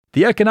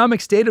The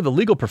economic state of the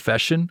legal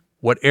profession,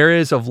 what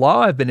areas of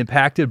law have been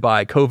impacted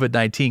by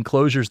COVID-19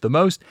 closures the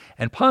most,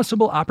 and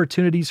possible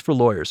opportunities for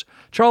lawyers.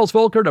 Charles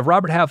Volkert of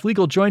Robert Half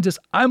Legal joins us.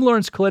 I'm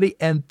Lawrence Coletti,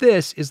 and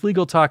this is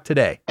Legal Talk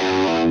Today.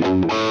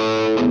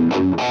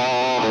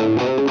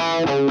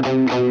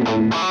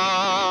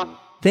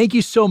 Thank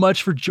you so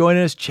much for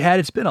joining us, Chad.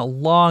 It's been a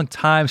long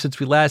time since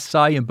we last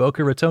saw you in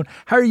Boca Raton.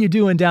 How are you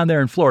doing down there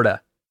in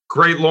Florida?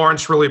 Great,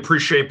 Lawrence. Really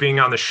appreciate being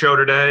on the show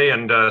today.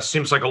 And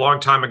seems like a long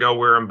time ago we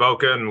were in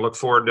Boca, and look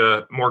forward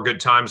to more good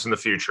times in the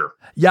future.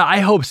 Yeah, I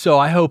hope so.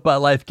 I hope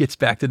life gets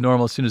back to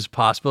normal as soon as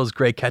possible. It's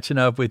great catching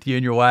up with you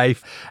and your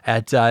wife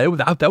at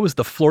that was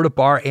the Florida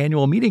Bar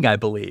annual meeting, I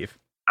believe.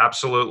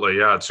 Absolutely.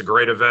 Yeah, it's a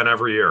great event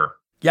every year.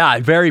 Yeah,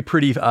 very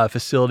pretty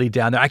facility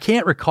down there. I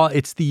can't recall.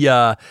 It's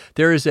there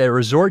is a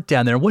resort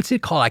down there. What's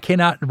it called? I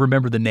cannot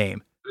remember the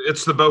name.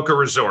 It's the Boca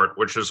Resort,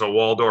 which is a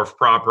Waldorf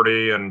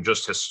property and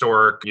just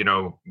historic,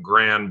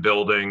 grand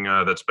building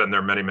that's been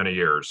there many, many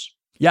years.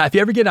 Yeah, if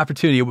you ever get an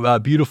opportunity,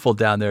 beautiful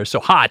down there.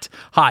 So hot.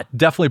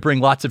 Definitely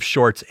bring lots of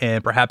shorts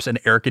and perhaps an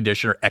air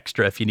conditioner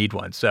extra if you need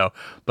one.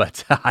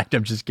 But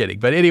I'm just kidding.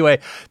 But anyway,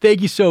 thank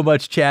you so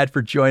much, Chad,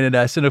 for joining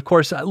us. And of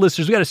course,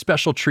 listeners, we got a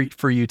special treat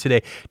for you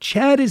today.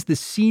 Chad is the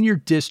Senior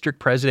District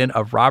President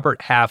of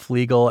Robert Half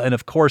Legal, and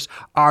of course,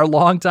 our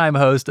longtime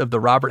host of the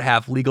Robert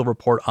Half Legal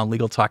Report on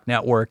Legal Talk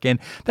Network. And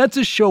that's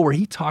a show where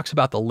he talks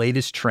about the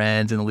latest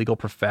trends in the legal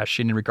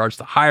profession in regards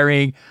to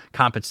hiring,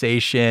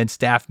 compensation,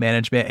 staff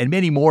management, and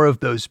many more of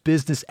those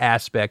business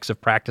aspects of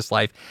practice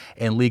life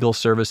and legal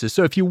services.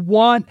 So if you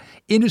want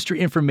industry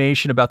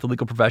information about the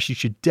legal profession, you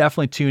should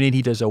definitely tune in.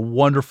 He does a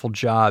wonderful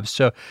job.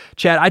 So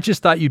Chad, I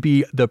just thought you'd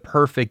be the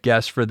perfect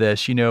guest for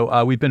this.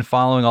 We've been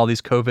following all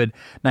these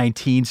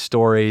COVID-19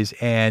 stories,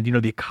 and,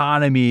 the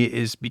economy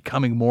is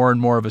becoming more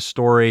and more of a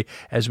story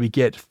as we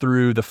get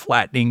through the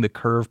flattening the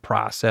curve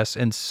process.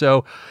 And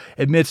so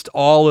amidst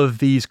all of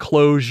these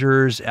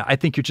closures, I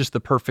think you're just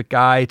the perfect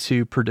guy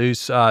to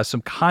produce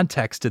some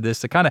context to this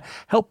to kind of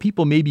help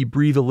people maybe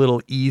breathe a little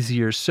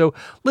easier. So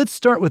let's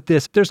start with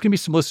this. There's going to be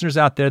some listeners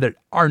out there that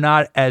are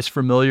not as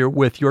familiar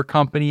with your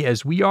company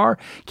as we are.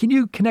 Can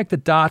you connect the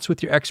dots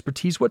with your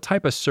expertise? What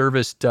type of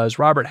service does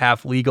Robert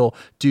Half Legal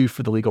do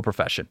for the legal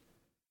profession?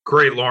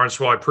 Great, Lawrence.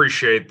 Well, I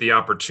appreciate the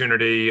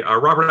opportunity.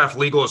 Robert Half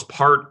Legal is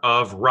part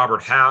of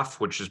Robert Half,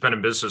 which has been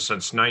in business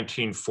since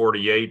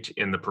 1948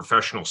 in the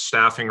professional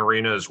staffing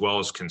arena as well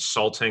as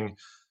consulting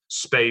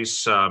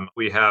space.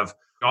 We have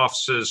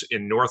offices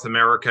in North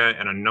America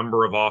and a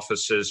number of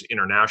offices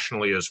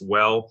internationally as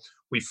well.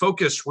 We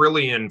focus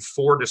really in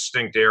four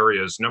distinct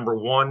areas. Number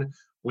one,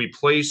 we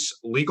place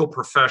legal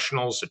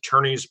professionals,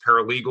 attorneys,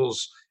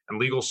 paralegals, and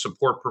legal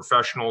support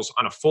professionals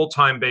on a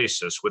full-time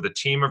basis with a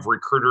team of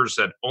recruiters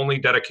that only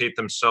dedicate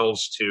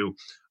themselves to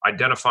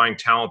identifying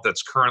talent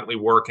that's currently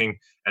working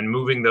and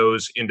moving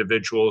those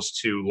individuals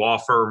to law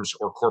firms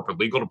or corporate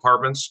legal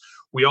departments.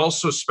 We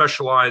also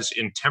specialize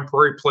in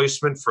temporary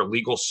placement for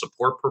legal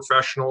support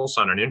professionals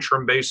on an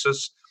interim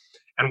basis.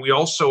 And we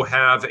also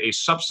have a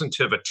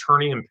substantive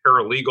attorney and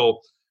paralegal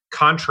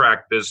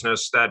contract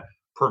business that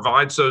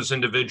provides those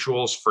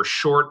individuals for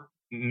short,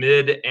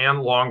 mid,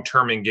 and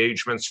long-term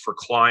engagements for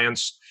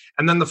clients.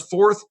 And then the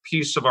fourth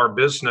piece of our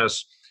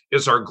business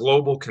is our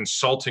global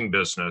consulting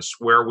business,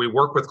 where we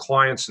work with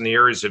clients in the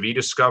areas of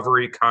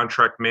e-discovery,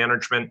 contract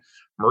management,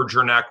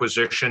 merger and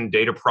acquisition,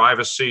 data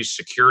privacy,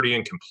 security,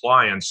 and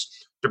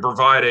compliance to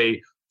provide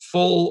a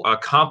full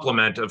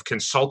complement of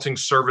consulting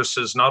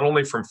services, not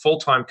only from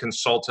full-time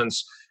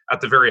consultants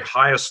at the very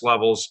highest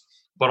levels,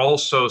 but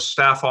also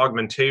staff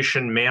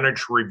augmentation,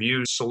 managed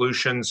review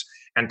solutions,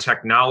 and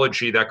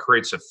technology that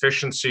creates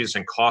efficiencies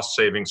and cost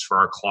savings for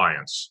our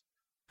clients.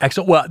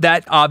 Excellent. Well,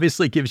 that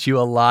obviously gives you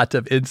a lot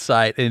of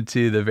insight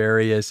into the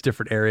various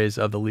different areas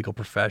of the legal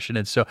profession.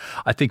 And so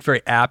I think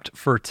very apt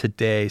for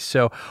today.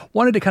 So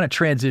wanted to kind of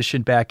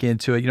transition back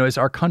into it, as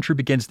our country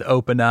begins to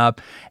open up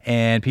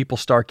and people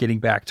start getting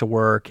back to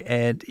work.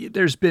 And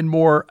there's been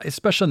more,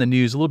 especially on the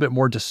news, a little bit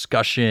more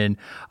discussion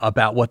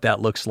about what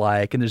that looks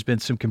like. And there's been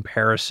some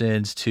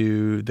comparisons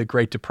to the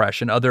Great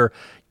Depression, other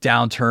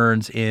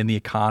downturns in the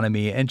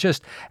economy, and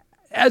just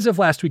as of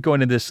last week,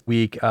 going into this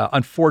week,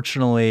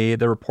 unfortunately,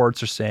 the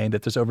reports are saying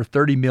that there's over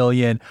 30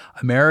 million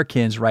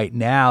Americans right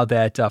now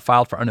that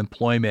filed for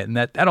unemployment. And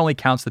that only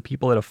counts the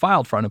people that have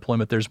filed for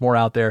unemployment. There's more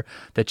out there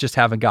that just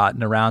haven't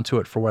gotten around to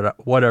it for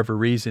whatever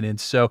reason. And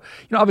so,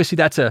 obviously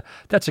that's a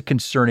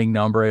concerning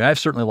number. And I've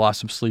certainly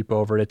lost some sleep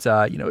over it. It's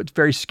a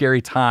very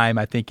scary time,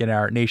 I think, in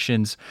our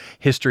nation's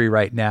history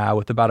right now,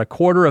 with about a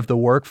quarter of the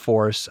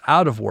workforce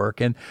out of work.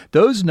 And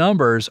those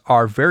numbers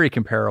are very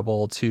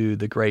comparable to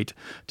the Great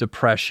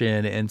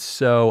Depression. And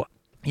so,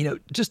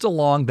 just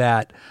along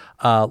that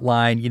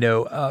line,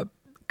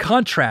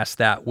 contrast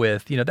that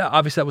with, that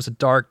obviously that was a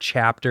dark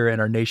chapter in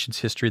our nation's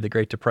history, the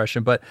Great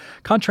Depression, but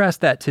contrast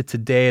that to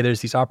today.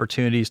 There's these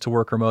opportunities to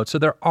work remote. So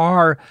there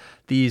are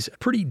these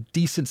pretty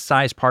decent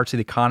sized parts of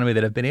the economy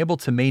that have been able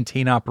to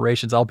maintain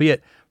operations,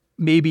 albeit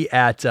maybe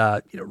at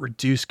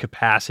reduced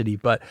capacity,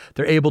 but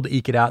they're able to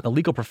eke it out. And the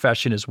legal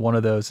profession is one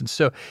of those. And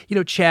so,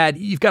 Chad,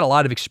 you've got a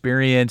lot of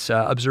experience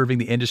observing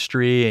the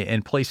industry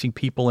and placing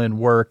people in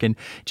work. And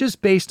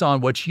just based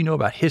on what you know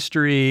about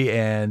history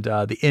and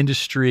the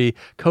industry,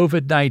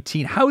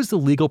 COVID-19, how is the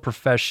legal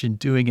profession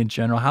doing in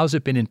general? How has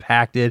it been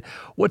impacted?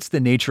 What's the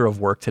nature of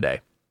work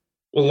today?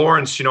 Well,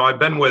 Lawrence, I've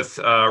been with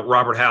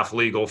Robert Half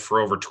Legal for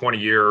over 20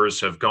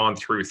 years, have gone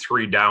through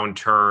 3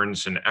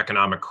 downturns, an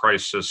economic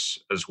crisis,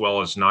 as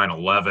well as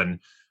 9/11.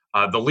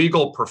 The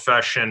legal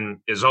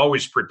profession is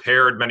always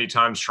prepared many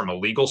times from a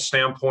legal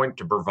standpoint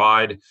to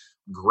provide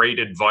great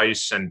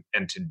advice and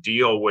to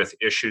deal with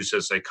issues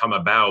as they come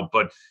about.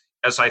 But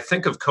as I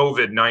think of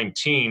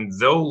COVID-19,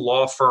 though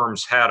law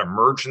firms had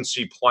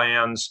emergency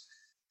plans,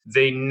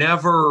 they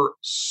never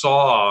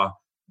saw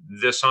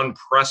this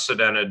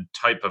unprecedented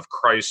type of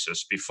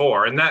crisis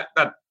before. And that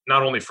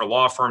not only for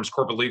law firms,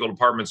 corporate legal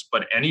departments,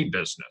 but any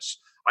business.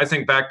 I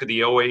think back to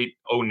the 08,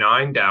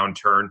 09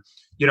 downturn,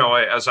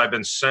 as I've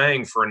been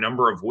saying for a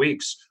number of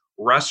weeks,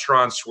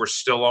 restaurants were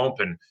still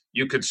open.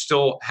 You could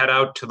still head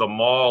out to the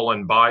mall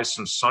and buy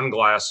some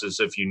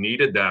sunglasses if you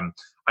needed them.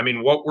 I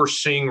mean, what we're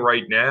seeing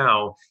right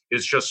now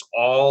is just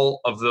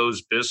all of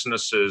those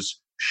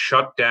businesses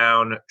shut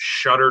down,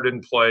 shuttered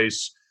in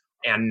place,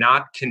 and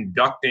not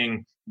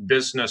conducting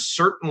business,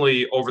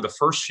 certainly over the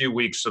first few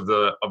weeks of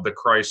the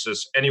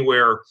crisis,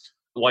 anywhere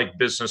like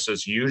business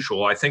as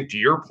usual. I think to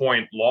your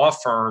point, law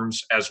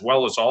firms, as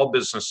well as all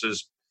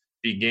businesses,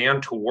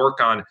 began to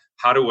work on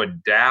how to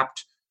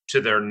adapt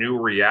to their new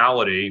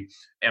reality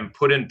and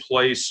put in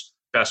place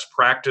best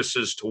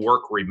practices to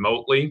work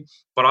remotely.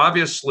 But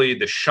obviously,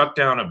 the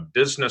shutdown of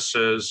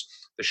businesses,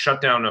 the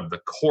shutdown of the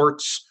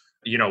courts,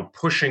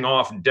 pushing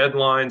off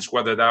deadlines,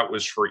 whether that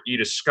was for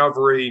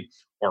e-discovery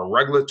or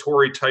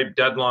regulatory type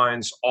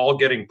deadlines, all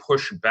getting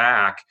pushed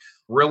back,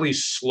 really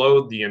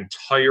slowed the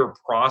entire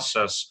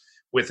process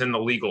within the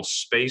legal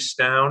space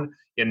down,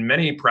 in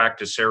many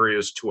practice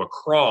areas to a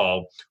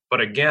crawl.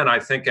 But again, I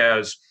think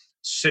as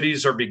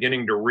cities are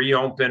beginning to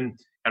reopen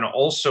and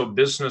also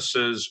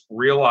businesses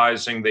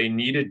realizing they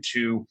needed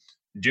to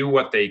do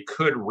what they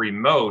could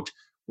remote,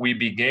 we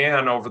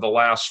began over the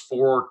last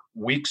 4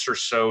 weeks or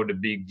so to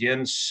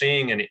begin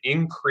seeing an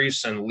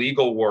increase in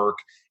legal work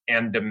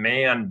and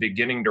demand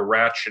beginning to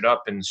ratchet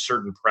up in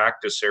certain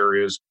practice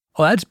areas.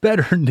 Well, that's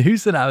better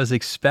news than I was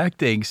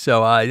expecting.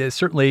 So it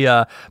certainly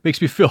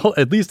makes me feel,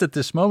 at least at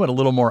this moment, a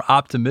little more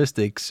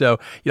optimistic. So,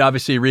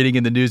 obviously reading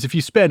in the news, if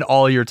you spend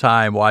all your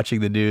time watching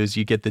the news,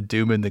 you get the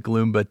doom and the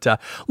gloom. But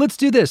let's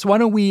do this. Why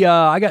don't we,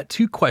 I got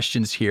 2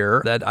 questions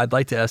here that I'd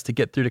like us to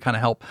get through to kind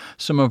of help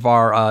some of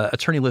our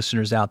attorney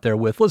listeners out there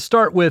with. Let's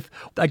start with,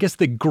 I guess,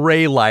 the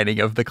gray lining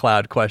of the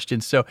cloud question.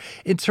 So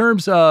in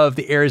terms of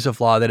the areas of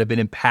law that have been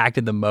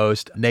impacted the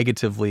most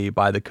negatively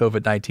by the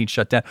COVID-19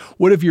 shutdown,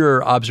 what have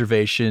your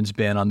observations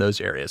been on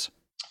those areas?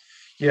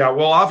 Yeah,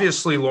 well,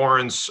 obviously,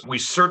 Lawrence, we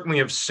certainly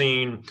have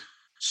seen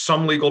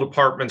some legal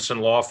departments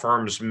and law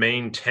firms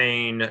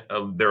maintain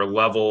their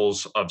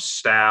levels of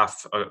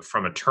staff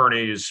from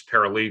attorneys,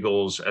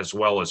 paralegals, as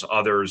well as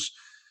others.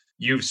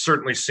 You've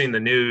certainly seen the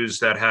news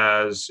that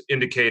has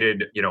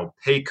indicated,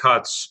 pay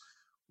cuts,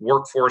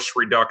 workforce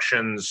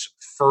reductions,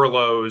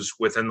 furloughs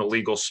within the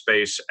legal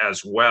space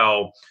as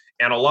well.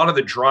 And a lot of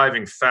the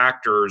driving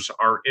factors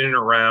are in and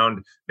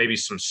around maybe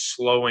some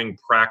slowing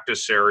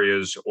practice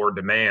areas or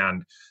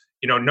demand.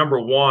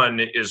 Number one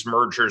is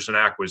mergers and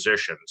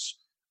acquisitions.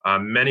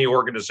 Many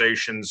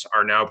organizations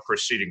are now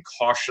proceeding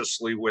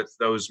cautiously with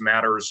those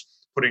matters,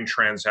 putting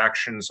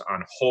transactions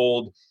on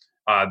hold.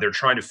 They're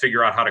trying to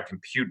figure out how to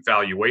compute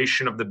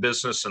valuation of the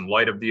business in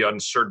light of the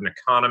uncertain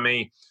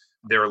economy.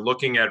 They're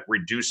looking at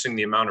reducing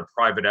the amount of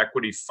private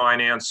equity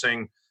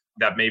financing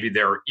that maybe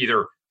they're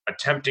either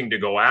attempting to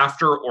go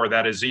after or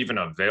that is even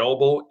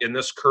available in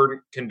this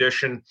current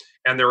condition.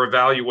 And they're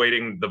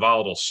evaluating the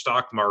volatile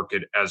stock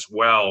market as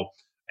well,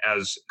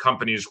 as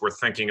companies were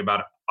thinking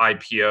about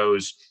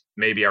IPOs,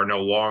 maybe are no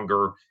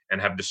longer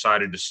and have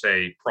decided to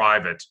stay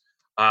private.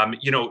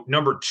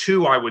 Number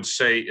 2, I would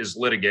say, is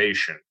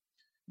litigation.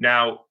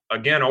 Now,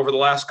 again, over the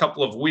last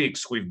couple of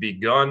weeks, we've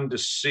begun to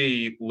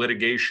see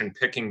litigation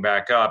picking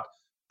back up.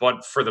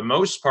 But for the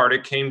most part,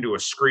 it came to a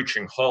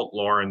screeching halt,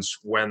 Lawrence,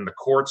 when the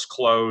courts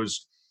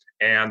closed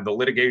and the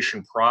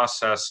litigation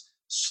process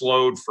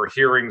slowed for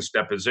hearings,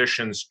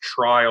 depositions,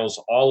 trials,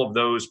 all of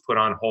those put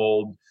on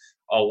hold,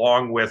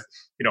 along with,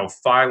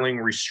 filing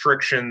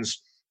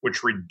restrictions,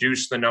 which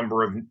reduced the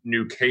number of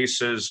new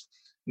cases.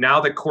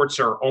 Now the courts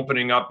are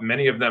opening up,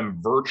 many of them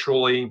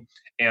virtually,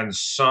 and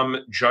some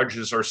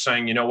judges are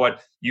saying,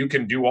 you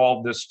can do all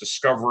of this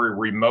discovery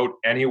remote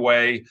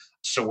anyway,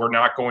 so we're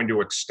not going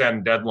to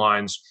extend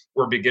deadlines.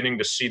 We're beginning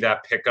to see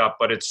that pick up,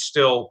 but it's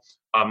still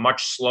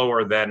much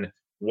slower than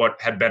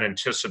what had been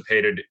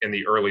anticipated in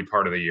the early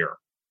part of the year.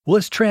 Well,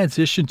 let's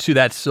transition to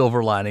that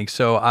silver lining.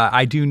 So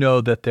I do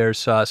know that there's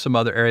some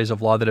other areas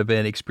of law that have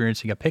been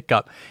experiencing a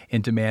pickup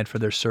in demand for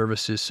their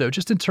services. So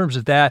just in terms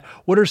of that,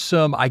 what are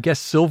some,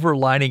 silver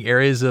lining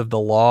areas of the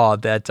law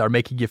that are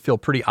making you feel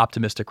pretty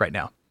optimistic right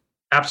now?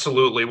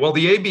 Absolutely. Well,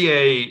 the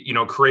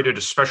ABA, created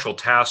a special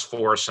task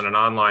force and an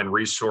online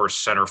resource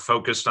center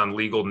focused on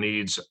legal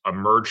needs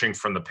emerging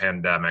from the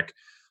pandemic,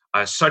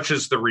 such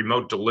as the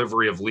remote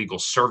delivery of legal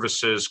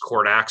services,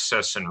 court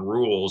access, and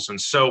rules. And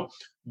so,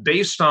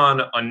 based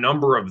on a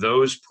number of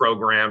those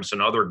programs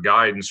and other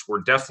guidance,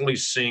 we're definitely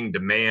seeing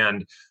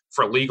demand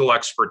for legal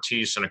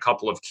expertise in a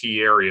couple of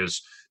key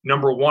areas.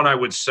 Number one, I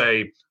would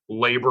say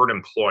labor and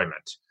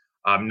employment.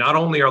 Not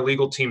only are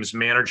legal teams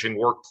managing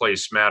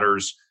workplace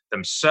matters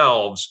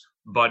themselves,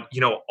 but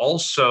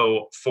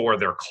also for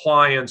their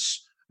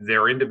clients,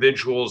 their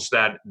individuals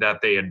that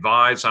they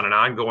advise on an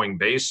ongoing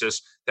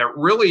basis, that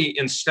really,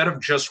 instead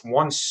of just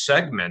one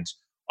segment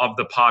of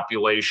the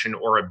population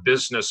or a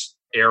business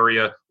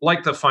area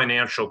like the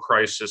financial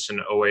crisis in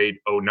 '08,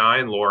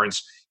 '09,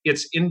 Lawrence,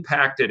 it's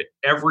impacted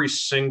every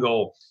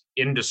single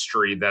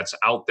industry that's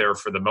out there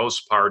for the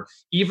most part,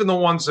 even the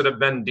ones that have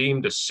been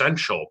deemed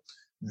essential.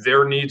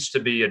 There needs to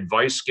be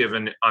advice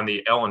given on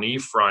the L&E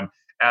front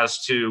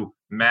as to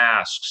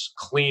masks,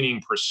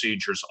 cleaning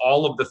procedures,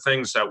 all of the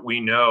things that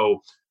we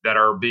know that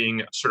are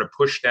being sort of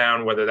pushed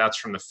down, whether that's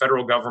from the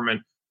federal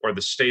government or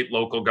the state,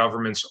 local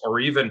governments, or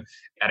even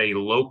at a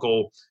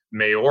local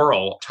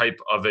mayoral type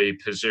of a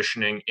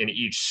positioning in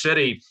each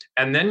city.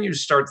 And then you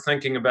start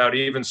thinking about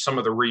even some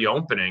of the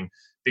reopening,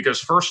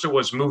 because first it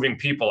was moving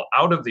people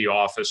out of the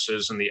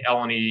offices and the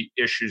L&E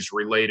issues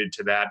related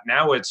to that.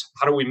 Now it's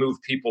how do we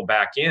move people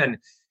back in?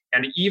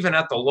 And even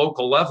at the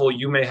local level,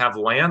 you may have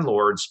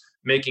landlords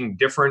making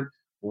different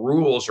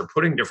rules or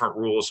putting different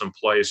rules in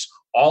place,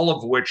 all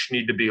of which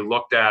need to be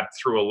looked at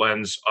through a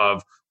lens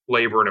of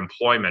labor and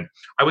employment.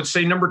 I would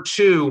say number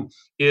two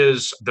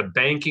is the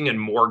banking and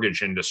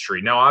mortgage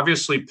industry. Now,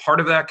 obviously, part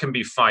of that can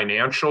be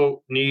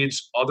financial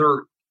needs,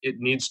 it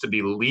needs to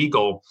be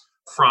legal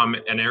from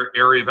an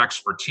area of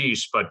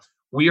expertise, but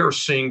we are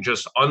seeing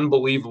just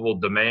unbelievable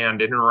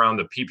demand in and around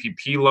the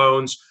PPP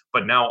loans,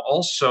 but now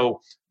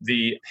also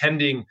the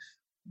pending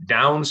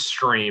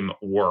downstream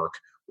work,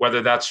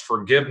 whether that's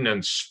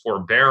forgiveness,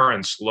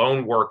 forbearance,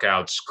 loan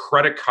workouts,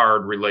 credit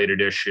card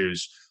related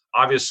issues,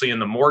 obviously in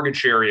the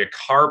mortgage area,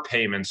 car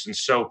payments. And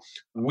so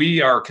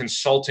we are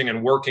consulting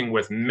and working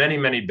with many,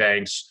 many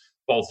banks,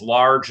 both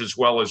large as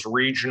well as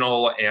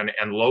regional and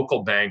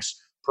local banks,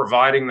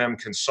 providing them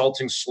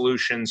consulting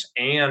solutions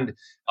and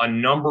a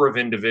number of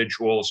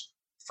individuals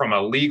from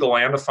a legal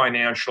and a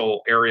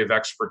financial area of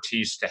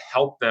expertise to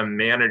help them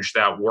manage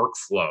that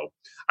workflow.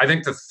 I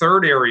think the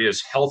third area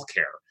is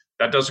healthcare.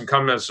 That doesn't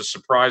come as a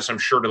surprise, I'm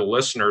sure, to the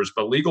listeners,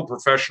 but legal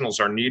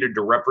professionals are needed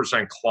to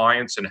represent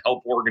clients and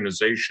help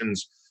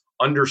organizations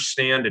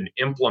understand and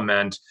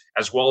implement,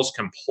 as well as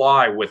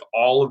comply with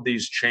all of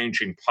these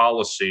changing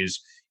policies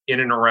in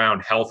and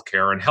around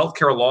healthcare. And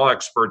healthcare law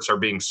experts are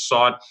being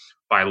sought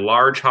by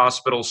large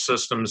hospital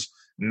systems,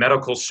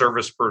 medical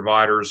service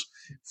providers,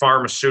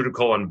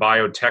 pharmaceutical and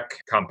biotech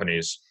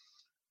companies.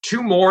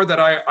 Two more that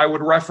I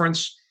would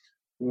reference.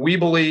 We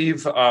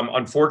believe,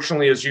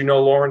 unfortunately, as you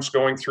know, Lawrence,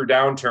 going through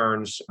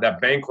downturns,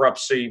 that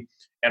bankruptcy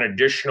and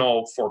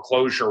additional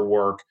foreclosure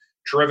work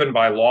driven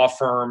by law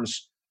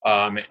firms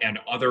and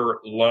other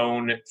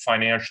loan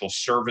financial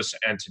service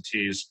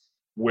entities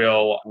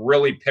will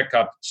really pick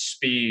up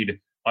speed,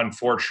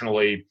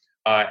 unfortunately,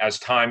 as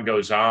time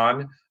goes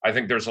on. I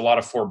think there's a lot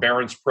of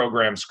forbearance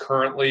programs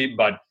currently,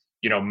 but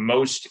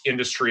most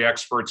industry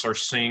experts are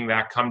seeing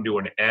that come to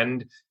an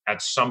end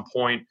at some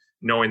point,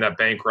 knowing that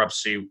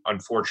bankruptcy,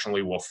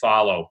 unfortunately, will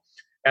follow.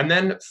 And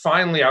then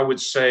finally, I would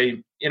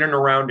say in and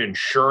around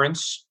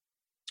insurance,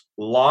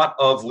 a lot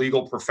of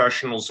legal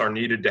professionals are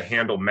needed to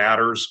handle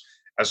matters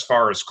as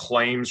far as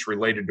claims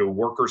related to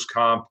workers'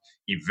 comp,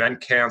 event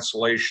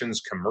cancellations,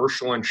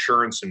 commercial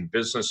insurance, and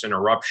business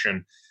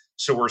interruption.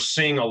 So we're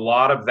seeing a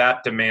lot of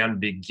that demand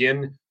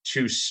begin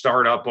to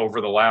start up over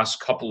the last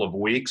couple of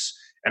weeks.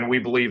 And we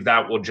believe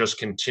that will just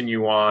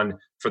continue on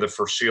for the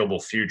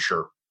foreseeable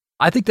future.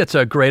 I think that's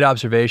a great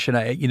observation.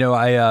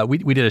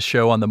 We did a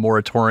show on the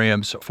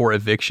moratoriums for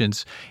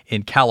evictions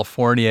in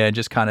California and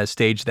just kind of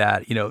staged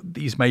that.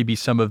 These may be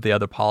some of the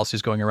other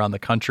policies going around the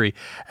country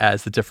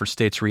as the different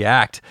states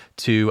react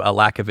to a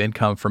lack of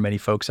income for many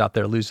folks out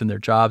there losing their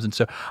jobs. And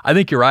so I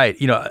think you're right.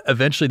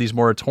 Eventually these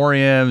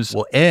moratoriums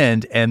will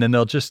end, and then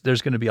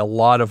there's going to be a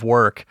lot of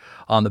work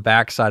on the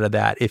backside of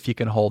that if you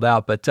can hold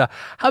out. But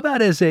how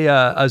about as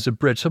a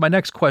bridge? So my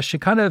next question,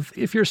 kind of,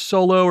 if you're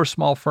solo or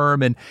small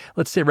firm and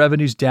let's say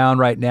revenue's down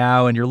right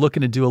now and you're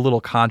looking to do a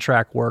little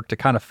contract work to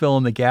kind of fill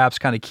in the gaps,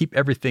 kind of keep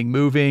everything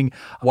moving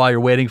while you're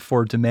waiting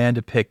for demand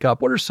to pick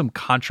up, what are some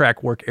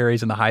contract work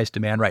areas in the highest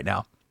demand right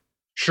now?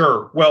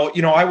 Sure. Well,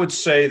 I would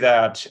say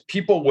that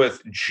people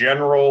with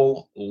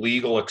general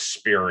legal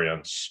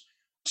experience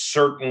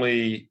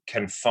certainly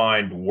can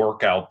find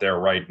work out there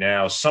right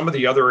now. Some of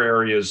the other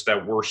areas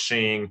that we're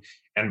seeing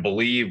and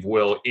believe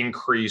will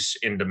increase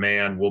in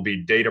demand will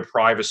be data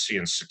privacy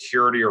and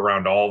security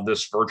around all of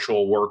this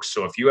virtual work.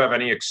 So if you have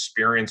any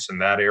experience in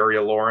that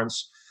area,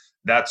 Lawrence,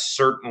 that's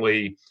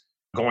certainly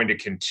going to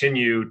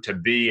continue to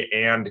be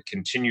and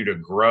continue to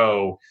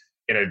grow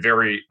in a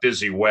very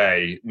busy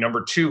way.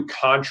 Number two,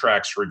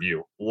 contracts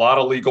review. A lot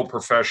of legal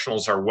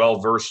professionals are well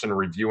versed in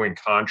reviewing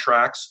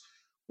contracts.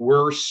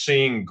 We're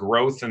seeing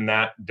growth in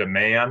that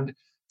demand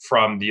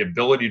from the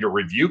ability to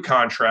review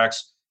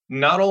contracts,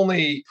 not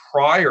only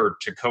prior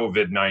to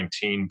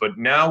COVID-19, but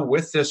now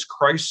with this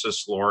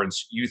crisis,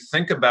 Lawrence. You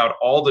think about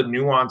all the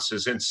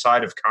nuances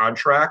inside of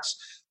contracts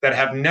that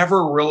have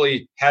never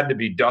really had to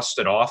be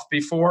dusted off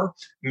before.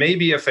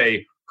 Maybe if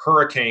a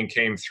hurricane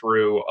came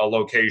through a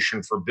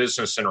location for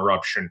business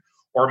interruption,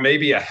 or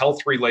maybe a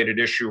health-related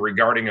issue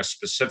regarding a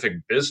specific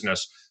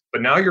business,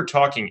 but now you're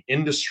talking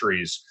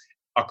industries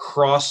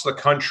across the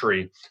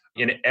country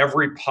in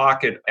every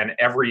pocket and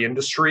every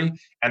industry,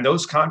 and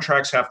those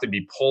contracts have to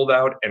be pulled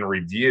out and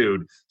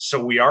reviewed.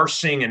 So we are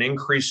seeing an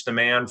increased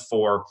demand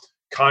for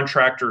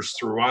contractors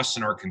through us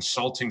and our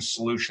consulting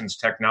solutions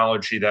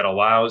technology that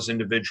allows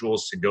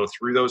individuals to go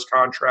through those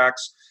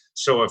contracts.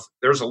 So if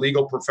there's a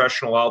legal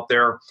professional out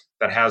there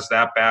that has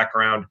that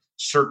background,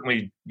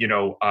 certainly,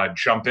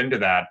 jump into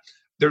that.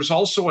 There's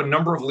also a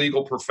number of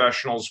legal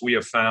professionals we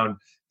have found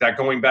that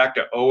going back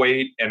to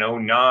 08 and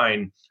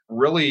 09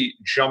 really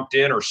jumped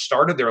in or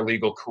started their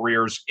legal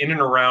careers in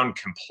and around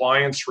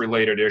compliance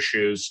related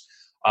issues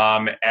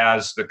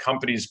as the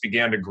companies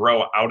began to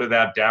grow out of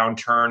that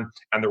downturn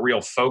and the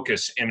real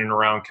focus in and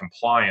around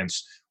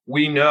compliance.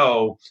 We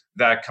know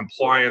that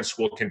compliance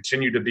will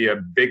continue to be a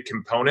big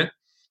component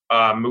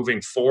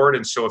moving forward.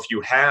 And so if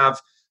you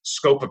have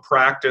scope of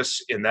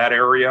practice in that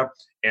area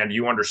and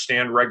you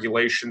understand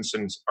regulations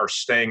and are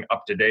staying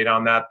up to date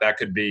on that, that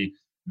could be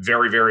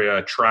very, very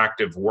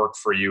attractive work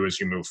for you as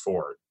you move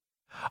forward.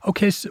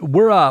 Okay, so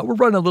we're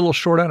running a little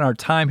short on our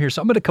time here,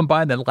 so I'm going to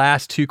combine the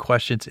last two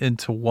questions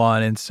into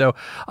one. And so,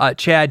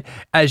 Chad,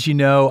 as you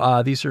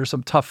know, these are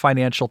some tough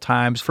financial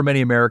times for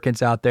many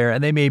Americans out there,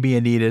 and they may be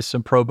in need of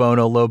some pro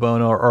bono, low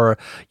bono, or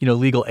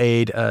legal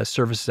aid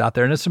services out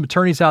there. And there's some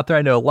attorneys out there.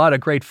 I know a lot of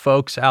great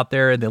folks out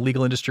there in the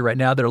legal industry right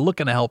now that are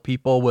looking to help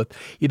people with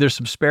either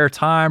some spare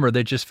time or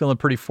they're just feeling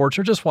pretty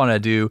fortunate, or just want to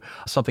do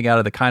something out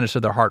of the kindness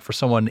of their heart for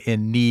someone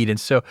in need. And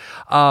so,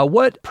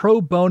 what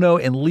pro bono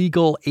and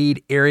legal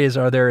aid areas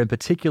are there in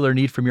particular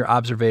need from your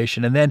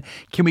observation? And then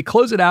can we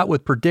close it out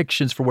with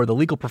predictions for where the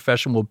legal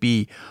profession will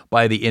be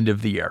by the end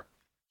of the year?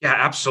 Yeah,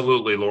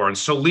 absolutely, Lauren.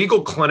 So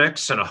legal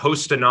clinics and a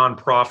host of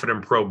nonprofit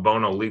and pro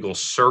bono legal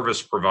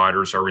service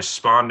providers are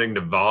responding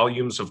to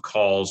volumes of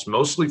calls,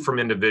 mostly from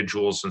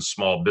individuals and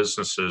small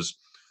businesses,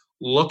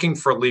 looking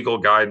for legal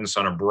guidance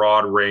on a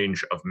broad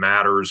range of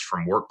matters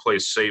from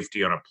workplace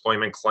safety,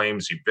 unemployment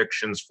claims,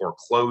 evictions,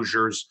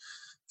 foreclosures,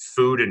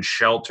 food and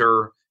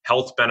shelter,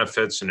 health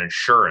benefits, and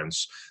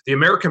insurance. The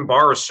American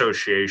Bar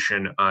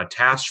Association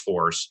task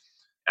force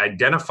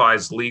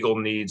identifies legal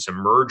needs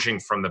emerging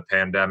from the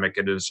pandemic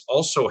and is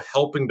also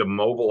helping to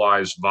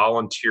mobilize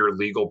volunteer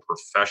legal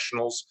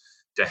professionals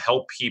to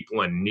help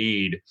people in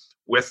need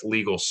with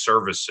legal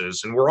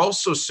services. And we're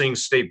also seeing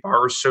state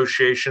bar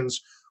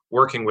associations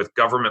working with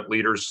government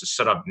leaders to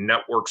set up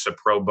networks of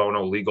pro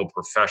bono legal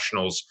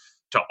professionals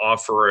to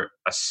offer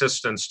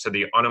assistance to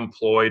the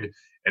unemployed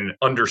and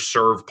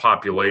underserved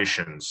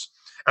populations.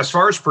 As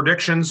far as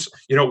predictions,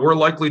 we're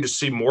likely to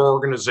see more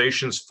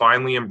organizations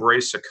finally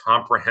embrace a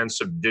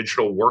comprehensive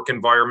digital work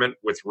environment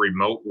with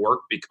remote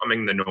work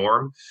becoming the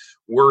norm.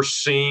 We're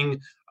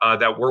seeing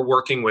that we're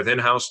working with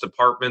in-house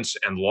departments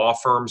and law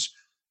firms,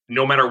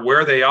 no matter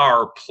where they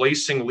are,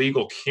 placing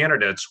legal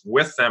candidates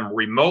with them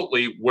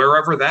remotely,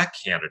 wherever that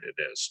candidate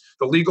is.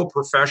 The legal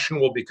profession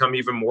will become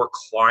even more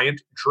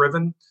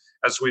client-driven,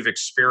 as we've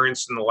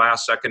experienced in the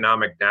last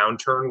economic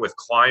downturn, with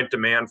client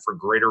demand for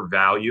greater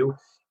value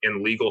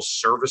in legal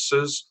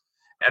services,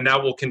 and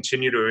that will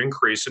continue to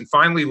increase. And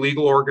finally,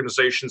 legal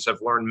organizations have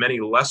learned many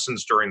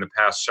lessons during the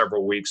past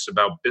several weeks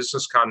about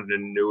business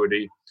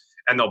continuity,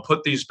 and they'll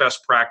put these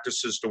best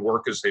practices to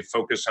work as they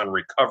focus on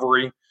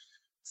recovery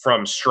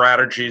from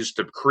strategies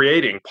to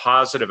creating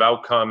positive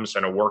outcomes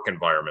and a work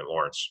environment,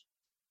 Lawrence.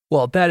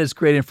 Well, that is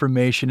great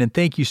information, and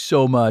thank you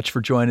so much for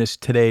joining us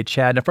today,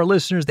 Chad. And if our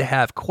listeners, they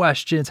have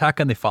questions, how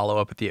can they follow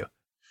up with you?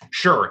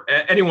 Sure.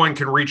 Anyone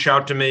can reach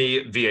out to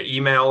me via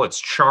email.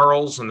 It's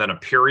Charles and then a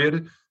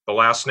period. The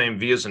last name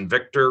V as in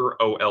Victor,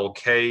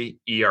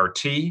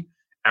 OLKERT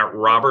at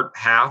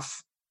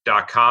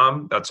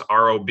roberthalf.com. That's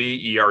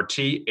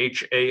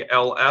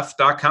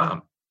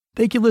ROBERTHALF.com.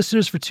 Thank you,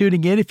 listeners, for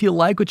tuning in. If you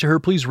like what you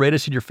heard, please rate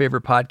us in your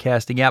favorite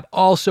podcasting app.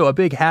 Also, a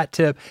big hat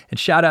tip and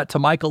shout out to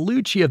Michael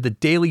Lucci of the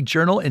Daily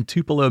Journal in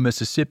Tupelo,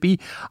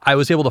 Mississippi. I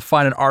was able to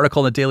find an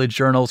article in the Daily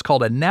Journal. It's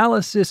called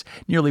Analysis.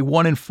 Nearly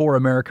 1 in 4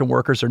 American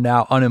workers are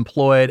now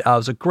unemployed. It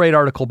was a great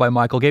article by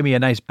Michael. Gave me a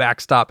nice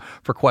backstop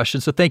for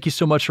questions. So thank you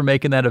so much for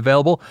making that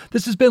available.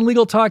 This has been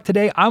Legal Talk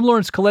Today. I'm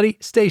Lawrence Coletti.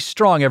 Stay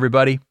strong,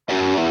 everybody.